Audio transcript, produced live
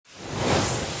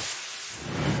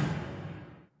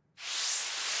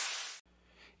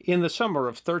In the summer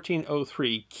of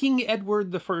 1303, King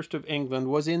Edward I of England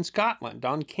was in Scotland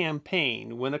on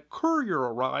campaign when a courier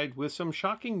arrived with some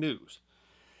shocking news.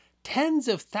 Tens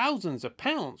of thousands of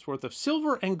pounds worth of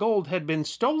silver and gold had been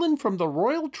stolen from the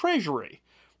royal treasury,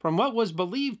 from what was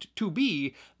believed to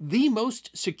be the most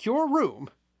secure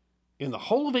room in the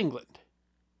whole of England.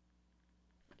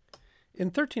 In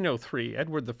 1303,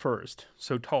 Edward I,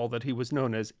 so tall that he was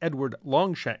known as Edward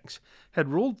Longshanks, had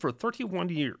ruled for 31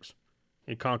 years.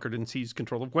 He conquered and seized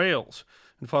control of Wales,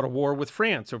 and fought a war with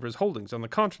France over his holdings on the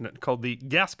continent called the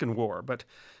Gascon War, but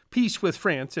peace with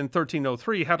France in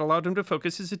 1303 had allowed him to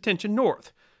focus his attention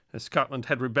north, as Scotland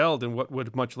had rebelled in what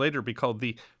would much later be called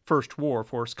the First War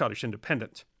for Scottish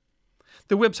Independence.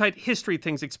 The website History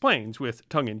Things Explains, with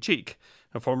tongue-in-cheek,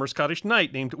 a former Scottish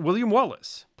knight named William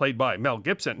Wallace, played by Mel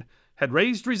Gibson, had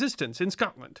raised resistance in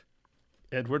Scotland.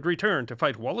 Edward returned to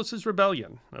fight Wallace's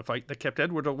rebellion, a fight that kept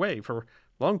Edward away for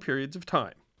long periods of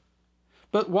time.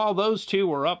 But while those two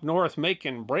were up north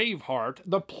making Braveheart,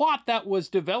 the plot that was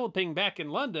developing back in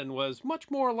London was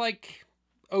much more like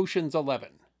Ocean's 11.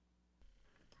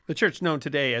 The church known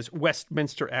today as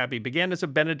Westminster Abbey began as a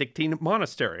Benedictine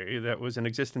monastery that was in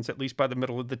existence at least by the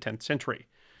middle of the 10th century.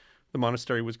 The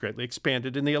monastery was greatly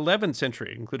expanded in the 11th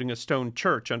century, including a stone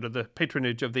church under the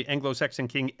patronage of the Anglo-Saxon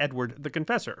king Edward the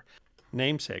Confessor,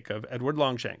 namesake of Edward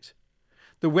Longshanks.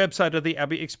 The website of the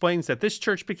abbey explains that this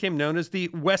church became known as the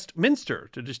Westminster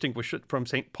to distinguish it from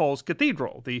St. Paul's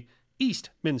Cathedral, the East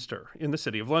Minster, in the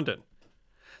city of London.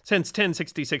 Since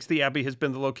 1066, the abbey has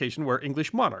been the location where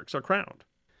English monarchs are crowned.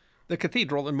 The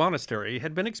cathedral and monastery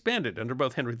had been expanded under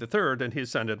both Henry III and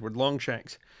his son Edward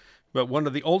Longshanks, but one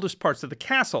of the oldest parts of the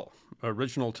castle,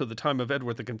 original to the time of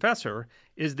Edward the Confessor,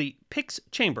 is the Pyx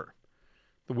Chamber.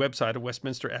 The website of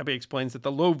Westminster Abbey explains that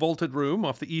the low-vaulted room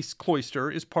off the east cloister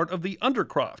is part of the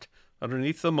undercroft,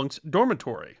 underneath the monk's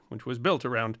dormitory, which was built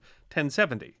around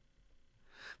 1070.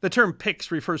 The term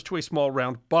pyx refers to a small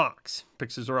round box.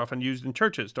 Pyxes are often used in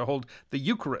churches to hold the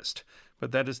Eucharist,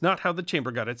 but that is not how the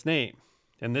chamber got its name.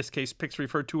 In this case, pyx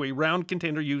referred to a round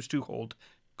container used to hold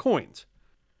coins.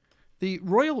 The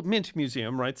Royal Mint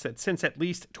Museum writes that since at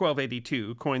least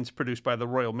 1282, coins produced by the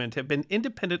Royal Mint have been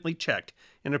independently checked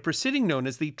in a proceeding known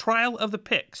as the Trial of the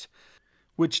Pyx,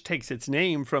 which takes its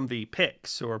name from the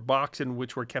pyx, or box in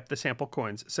which were kept the sample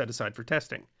coins set aside for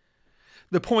testing.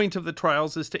 The point of the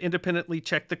trials is to independently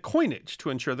check the coinage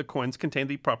to ensure the coins contain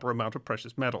the proper amount of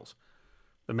precious metals.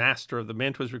 The master of the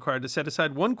mint was required to set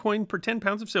aside 1 coin per 10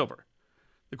 pounds of silver.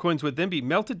 The coins would then be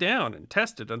melted down and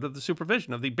tested under the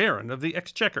supervision of the Baron of the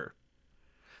Exchequer.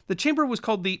 The chamber was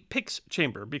called the Pyx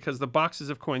Chamber because the boxes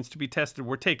of coins to be tested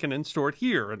were taken and stored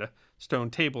here at a stone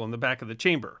table in the back of the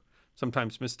chamber,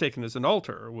 sometimes mistaken as an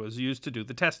altar, was used to do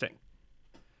the testing.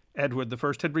 Edward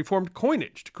I had reformed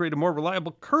coinage to create a more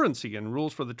reliable currency, and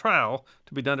rules for the trial,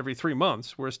 to be done every 3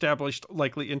 months, were established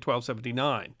likely in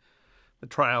 1279. The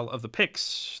trial of the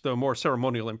Pyx, though more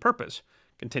ceremonial in purpose,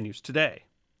 continues today.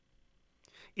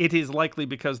 It is likely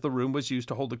because the room was used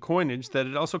to hold the coinage that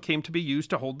it also came to be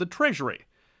used to hold the treasury.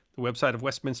 The website of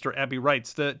Westminster Abbey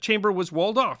writes, the chamber was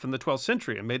walled off in the 12th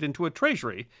century and made into a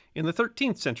treasury in the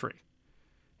 13th century.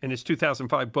 In his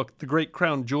 2005 book, The Great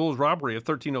Crown Jewels Burglary of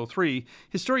 1303,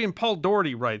 historian Paul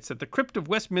Doherty writes that the crypt of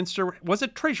Westminster was a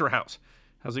treasure house,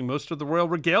 housing most of the royal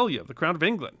regalia of the Crown of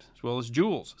England, as well as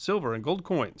jewels, silver and gold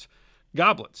coins,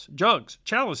 goblets, jugs,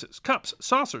 chalices, cups,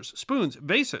 saucers, spoons,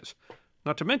 vases,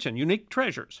 not to mention unique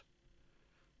treasures.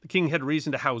 The king had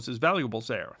reason to house his valuables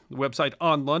there. The website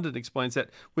On London explains that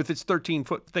with its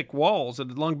 13-foot thick walls, it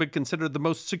had long been considered the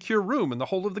most secure room in the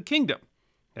whole of the kingdom.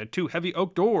 It had 2 heavy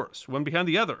oak doors, one behind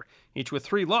the other, each with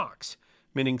 3 locks,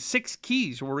 meaning 6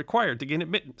 keys were required to gain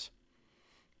admittance.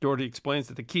 Doherty explains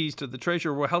that the keys to the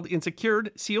treasure were held in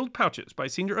secured, sealed pouches by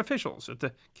senior officials at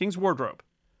the king's wardrobe.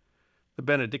 The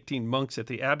Benedictine monks at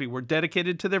the abbey were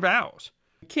dedicated to their vows.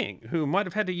 The king, who might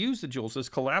have had to use the jewels as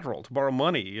collateral to borrow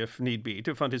money, if need be,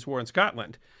 to fund his war in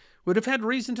Scotland, would have had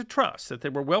reason to trust that they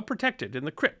were well protected in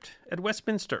the crypt at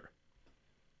Westminster.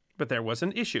 But there was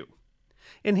an issue.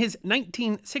 In his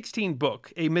 1916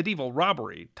 book, A Medieval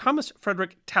Robbery, Thomas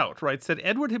Frederick Tout writes that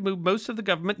Edward had moved most of the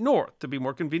government north to be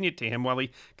more convenient to him while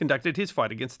he conducted his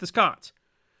fight against the Scots.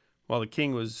 While the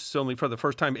king was only for the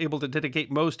first time able to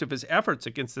dedicate most of his efforts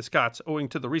against the Scots owing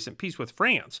to the recent peace with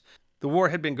France, the war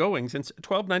had been going since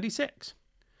 1296.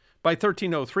 By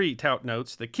 1303, Tout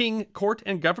notes, the king, court,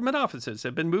 and government offices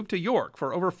had been moved to York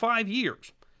for over 5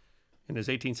 years. In his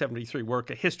 1873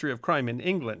 work, A History of Crime in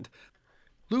England,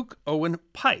 Luke Owen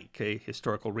Pike, a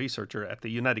historical researcher at the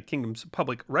United Kingdom's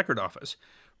Public Record Office,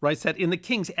 writes that in the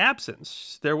king's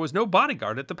absence, there was no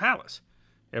bodyguard at the palace.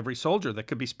 Every soldier that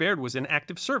could be spared was in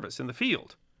active service in the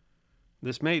field.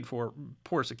 This made for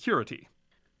poor security.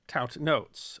 Tout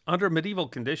notes, under medieval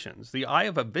conditions, the eye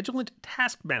of a vigilant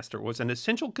taskmaster was an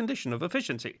essential condition of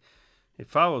efficiency. It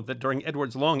followed that during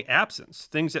Edward's long absence,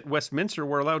 things at Westminster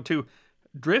were allowed to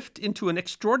drift into an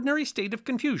extraordinary state of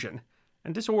confusion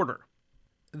and disorder.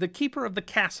 The keeper of the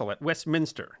castle at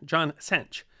Westminster, John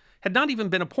Sench, had not even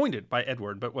been appointed by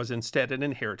Edward, but was instead an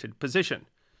inherited position.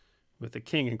 With the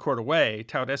king and court away,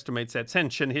 Tout estimates that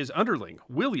Sench and his underling,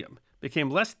 William, became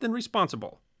less than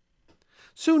responsible.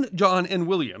 Soon John and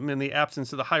William, in the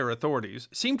absence of the higher authorities,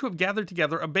 seem to have gathered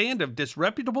together a band of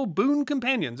disreputable boon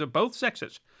companions of both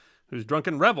sexes, whose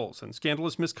drunken revels and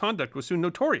scandalous misconduct was soon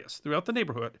notorious throughout the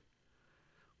neighborhood.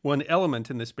 One element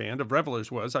in this band of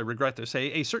revelers was, I regret to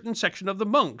say, a certain section of the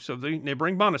monks of the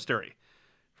neighboring monastery.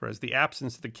 For as the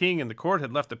absence of the king and the court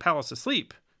had left the palace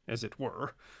asleep, as it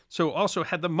were, so also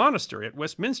had the monastery at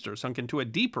Westminster sunk into a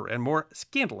deeper and more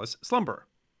scandalous slumber.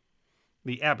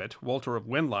 The abbot, Walter of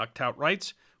Wenlock, Tout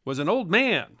writes, was an old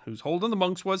man whose hold on the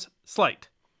monks was slight.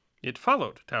 It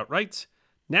followed, Tout writes,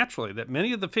 naturally that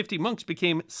many of the 50 monks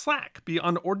became slack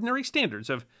beyond ordinary standards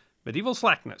of medieval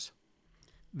slackness.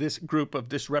 This group of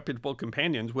disreputable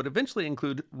companions would eventually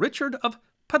include Richard of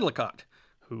Pudlicott,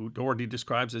 who Doherty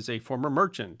describes as a former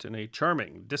merchant and a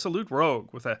charming, dissolute rogue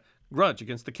with a grudge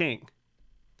against the king.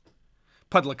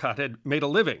 Pudlicott had made a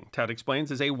living, Tout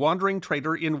explains, as a wandering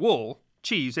trader in wool,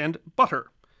 cheese, and butter.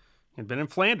 He had been in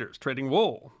Flanders trading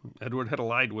wool. Edward had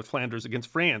allied with Flanders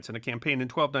against France in a campaign in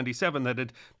 1297 that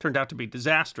had turned out to be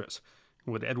disastrous.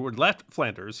 When Edward left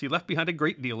Flanders, he left behind a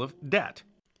great deal of debt.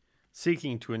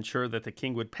 Seeking to ensure that the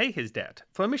king would pay his debt,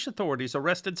 Flemish authorities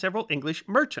arrested several English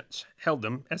merchants, held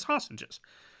them as hostages.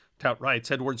 Tout writes,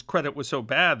 Edward's credit was so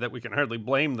bad that we can hardly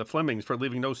blame the Flemings for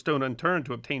leaving no stone unturned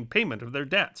to obtain payment of their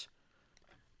debts.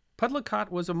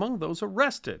 Pudlicott was among those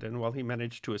arrested, and while he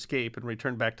managed to escape and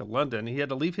return back to London, he had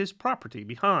to leave his property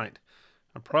behind,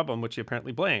 a problem which he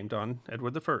apparently blamed on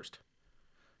Edward I.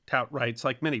 Tout writes,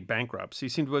 like many bankrupts, he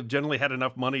seemed to have generally had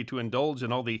enough money to indulge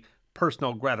in all the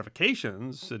personal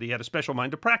gratifications that he had a special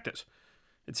mind to practice.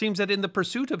 It seems that in the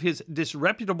pursuit of his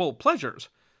disreputable pleasures,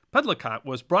 Pudlicott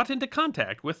was brought into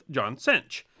contact with John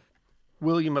Sench.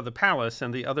 William of the Palace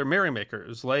and the other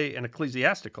merrymakers, lay and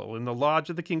ecclesiastical, in the lodge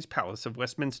of the King's Palace of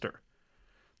Westminster.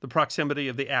 The proximity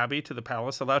of the abbey to the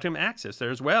palace allowed him access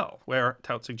there as well, where,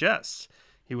 Tout suggests,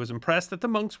 he was impressed that the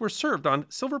monks were served on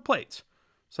silver plates,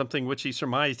 something which he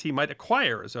surmised he might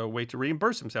acquire as a way to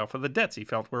reimburse himself for the debts he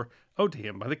felt were owed to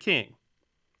him by the king.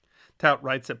 Tout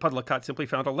writes that Pudlicott simply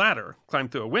found a ladder,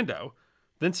 climbed through a window,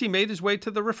 thence he made his way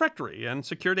to the refectory and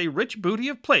secured a rich booty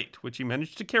of plate, which he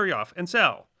managed to carry off and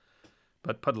sell.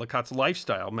 But Pudlicott's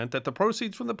lifestyle meant that the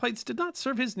proceeds from the plates did not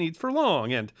serve his needs for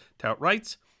long, and, Tout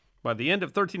writes, by the end of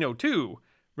 1302,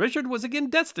 Richard was again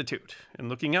destitute and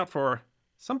looking out for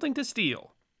something to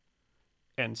steal.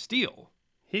 And steal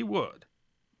he would.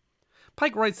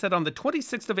 Pike writes that on the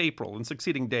 26th of April and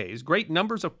succeeding days, great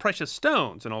numbers of precious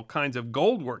stones and all kinds of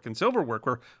gold work and silver work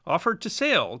were offered to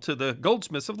sale to the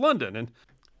goldsmiths of London, and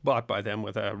bought by them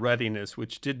with a readiness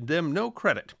which did them no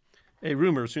credit. A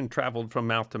rumor soon traveled from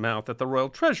mouth to mouth that the royal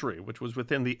treasury, which was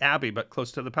within the abbey but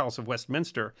close to the Palace of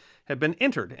Westminster, had been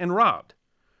entered and robbed.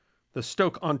 The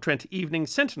Stoke-on-Trent Evening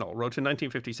Sentinel wrote in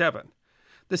 1957,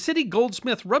 "The city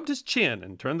goldsmith rubbed his chin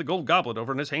and turned the gold goblet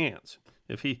over in his hands.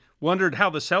 If he wondered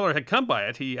how the seller had come by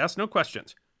it, he asked no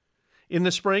questions. In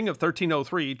the spring of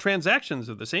 1303, transactions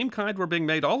of the same kind were being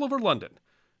made all over London.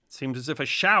 It seemed as if a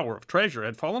shower of treasure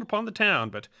had fallen upon the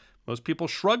town, but most people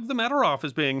shrugged the matter off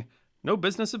as being no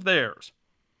business of theirs.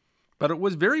 But it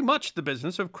was very much the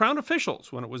business of crown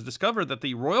officials when it was discovered that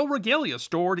the royal regalia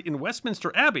stored in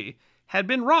Westminster Abbey had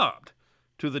been robbed,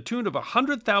 to the tune of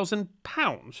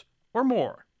 £100,000 or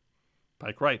more."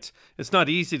 Pike writes, "It's not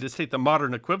easy to state the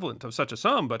modern equivalent of such a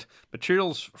sum, but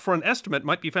materials for an estimate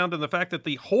might be found in the fact that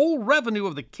the whole revenue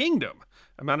of the kingdom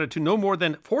amounted to no more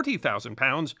than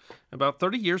 £40,000 about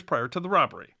 30 years prior to the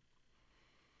robbery."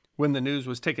 When the news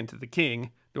was taken to the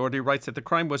king, Doherty writes that the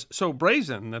crime was so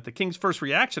brazen that the king's first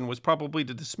reaction was probably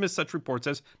to dismiss such reports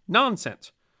as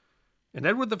nonsense. In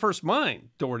Edward I's mind,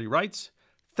 Doherty writes,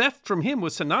 theft from him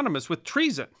was synonymous with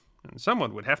treason, and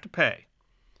someone would have to pay.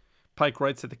 Pike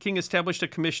writes that the king established a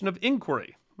commission of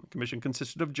inquiry. The commission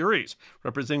consisted of juries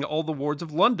representing all the wards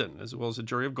of London, as well as a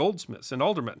jury of goldsmiths and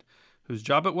aldermen, whose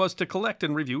job it was to collect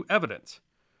and review evidence.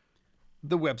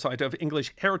 The website of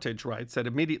English Heritage writes that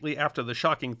immediately after the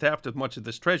shocking theft of much of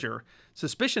this treasure,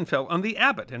 suspicion fell on the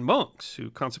abbot and monks,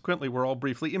 who consequently were all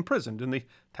briefly imprisoned in the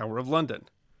Tower of London.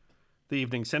 The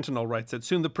Evening Sentinel writes that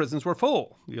soon the prisons were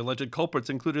full. The alleged culprits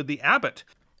included the abbot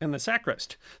and the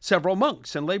sacrist, several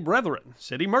monks and lay brethren,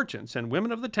 city merchants, and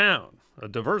women of the town, a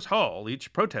diverse hall,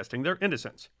 each protesting their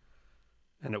innocence.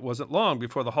 And it wasn't long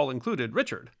before the hall included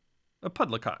Richard, a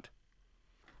Pudlicott.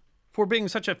 For being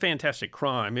such a fantastic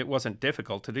crime, it wasn't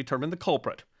difficult to determine the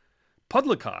culprit.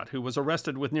 Pudlicott, who was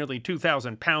arrested with nearly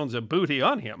 2,000 pounds of booty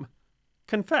on him,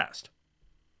 confessed.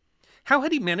 How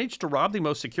had he managed to rob the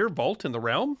most secure vault in the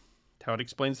realm? Tout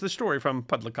explains the story from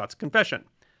Pudlicott's confession.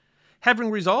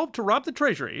 Having resolved to rob the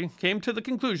treasury, came to the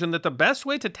conclusion that the best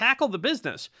way to tackle the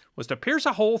business was to pierce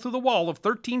a hole through the wall of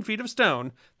 13 feet of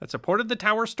stone that supported the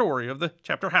tower story of the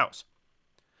chapter house.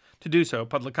 To do so,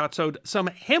 Pudlicott sowed some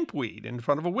hempweed in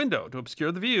front of a window to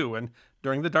obscure the view, and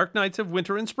during the dark nights of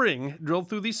winter and spring, drilled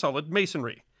through the solid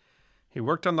masonry. He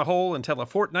worked on the hole until a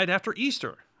fortnight after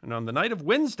Easter, and on the night of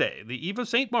Wednesday, the eve of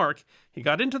St. Mark, he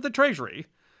got into the treasury,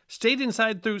 stayed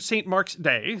inside through St. Mark's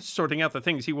Day, sorting out the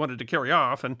things he wanted to carry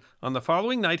off, and on the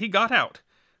following night he got out,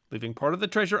 leaving part of the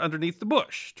treasure underneath the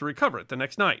bush to recover it the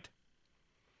next night.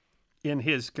 In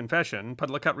his confession,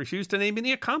 Pudlicott refused to name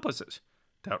any accomplices.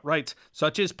 Tout writes,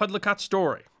 "Such is Pudlicott's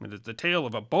story. It is the tale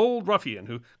of a bold ruffian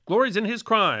who glories in his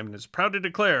crime and is proud to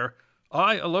declare,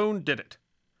 'I alone did it.'"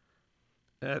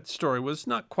 That story was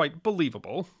not quite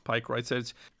believable. Pike writes that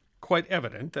it's quite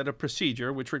evident that a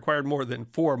procedure which required more than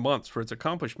 4 months for its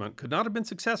accomplishment could not have been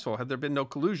successful had there been no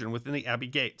collusion within the abbey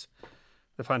gates.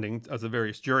 The findings of the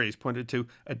various juries pointed to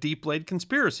a deep-laid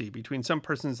conspiracy between some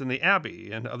persons in the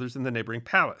abbey and others in the neighboring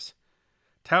palace.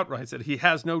 Tout writes that he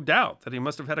has no doubt that he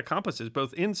must have had accomplices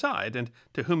both inside and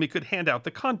to whom he could hand out the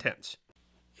contents.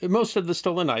 Most of the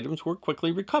stolen items were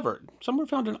quickly recovered. Some were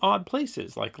found in odd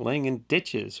places, like laying in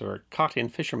ditches or caught in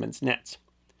fishermen's nets.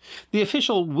 The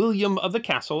official William of the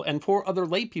Castle and 4 other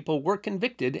lay people were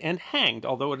convicted and hanged,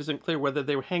 although it isn't clear whether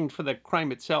they were hanged for the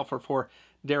crime itself or for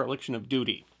dereliction of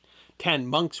duty. 10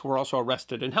 monks were also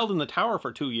arrested and held in the tower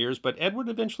for 2 years, but Edward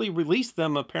eventually released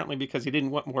them, apparently because he didn't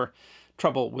want more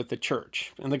trouble with the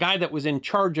church. And the guy that was in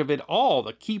charge of it all,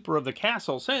 the keeper of the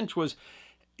castle, Cinch, was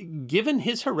given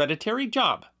his hereditary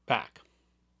job back.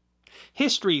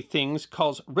 History Things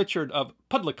calls Richard of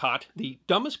Pudlicott the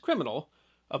dumbest criminal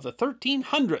of the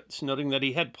 1300s, noting that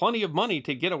he had plenty of money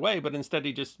to get away, but instead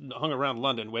he just hung around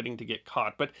London waiting to get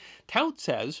caught. But Tout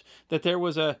says that there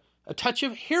was a touch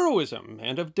of heroism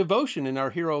and of devotion in our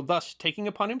hero, thus taking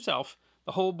upon himself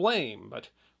the whole blame. But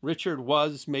Richard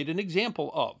was made an example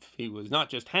of. He was not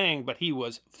just hanged, but he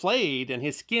was flayed, and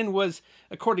his skin was,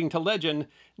 according to legend,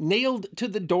 nailed to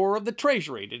the door of the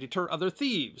treasury to deter other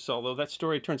thieves, although that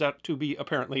story turns out to be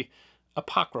apparently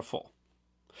apocryphal.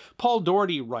 Paul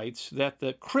Doherty writes that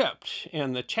the crypt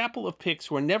and the chapel of Pyx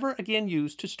were never again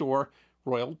used to store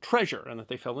royal treasure, and that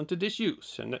they fell into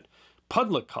disuse, and that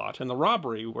Pudlicott and the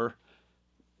robbery were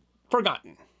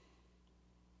forgotten.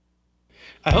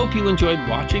 I hope you enjoyed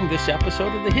watching this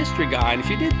episode of The History Guy, and if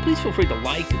you did, please feel free to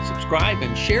like and subscribe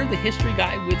and share The History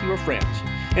Guy with your friends.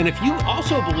 And if you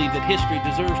also believe that history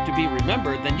deserves to be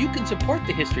remembered, then you can support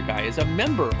The History Guy as a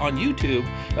member on YouTube,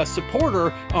 a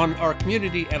supporter on our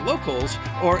community at Locals,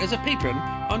 or as a patron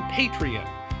on Patreon.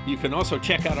 You can also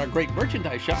check out our great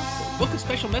merchandise shop or book a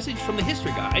special message from The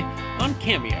History Guy on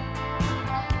Cameo.